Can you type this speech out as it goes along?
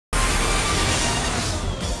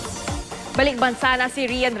Balik-bansa na si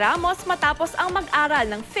Rhian Ramos matapos ang mag-aral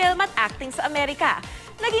ng film at acting sa Amerika.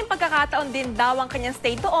 Naging pagkakataon din daw ang kanyang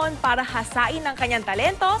stay doon para hasain ang kanyang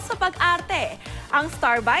talento sa pag-arte. Ang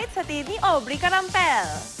Star Bite sa TV ni Aubrey Carampel.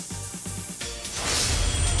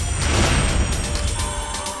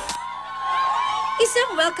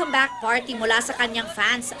 Isang welcome back party mula sa kanyang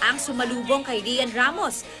fans ang sumalubong kay Rhian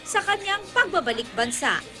Ramos sa kanyang pagbabalik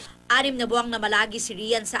bansa. 6 na buwang namalagi si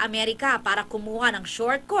Rhian sa Amerika para kumuha ng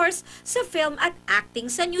short course sa film at acting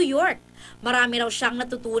sa New York. Marami raw siyang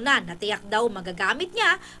natutunan na tiyak daw magagamit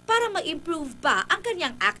niya para ma-improve pa ang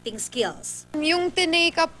kanyang acting skills. Yung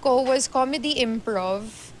tinake up ko was comedy improv.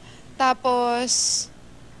 Tapos,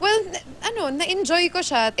 well, na-enjoy ko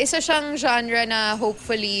siya. Isa siyang genre na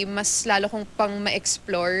hopefully mas lalo kong pang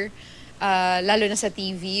ma-explore, lalo na sa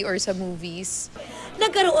TV or sa movies.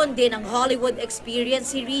 Nagkaroon din ng Hollywood experience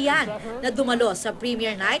si Rhian na dumalo sa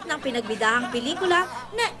premiere night ng pinagbidahang pelikula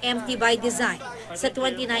na Empty by Design sa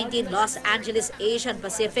 2019 Los Angeles Asian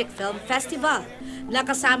Pacific Film Festival.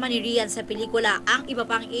 Nakasama ni Rhian sa pelikula ang iba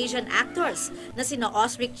pang Asian actors na sina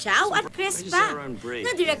Osric Chow at Chris Pang,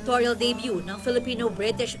 na directorial debut ng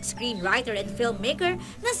Filipino-British screenwriter and filmmaker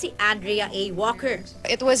na si Andrea A. Walker.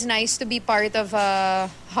 It was nice to be part of a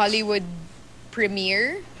Hollywood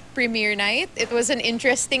premiere night. It was an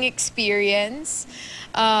interesting experience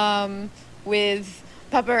with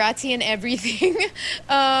paparazzi and everything.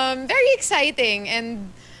 Very exciting,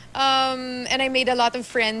 and I made a lot of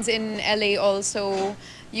friends in LA also.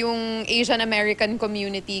 Yung Asian American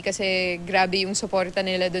community kasi grabe yung suporta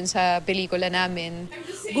nila dun sa pelikula namin.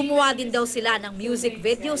 Gumawa din daw sila ng music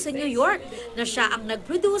video sa New York na siya ang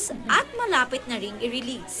nag-produce at malapit na ring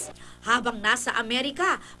i-release. Habang nasa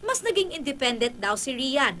Amerika, mas naging independent daw si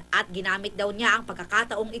Rhian at ginamit daw niya ang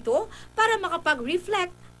pagkakataong ito para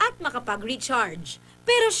makapag-reflect at makapag-recharge.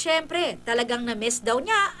 Pero syempre, talagang na-miss daw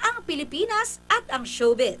niya ang Pilipinas at ang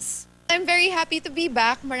showbiz. I'm very happy to be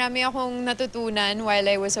back. Marami akong natutunan while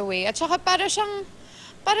I was away. At saka para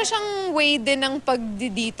siyang way din ng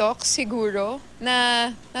pag-detox siguro, na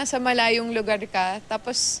nasa malayong lugar ka.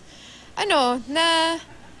 Tapos,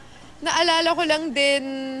 naalala ko lang din,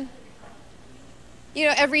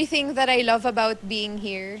 everything that I love about being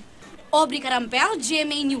here. Aubrey Carampel,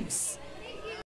 GMA News.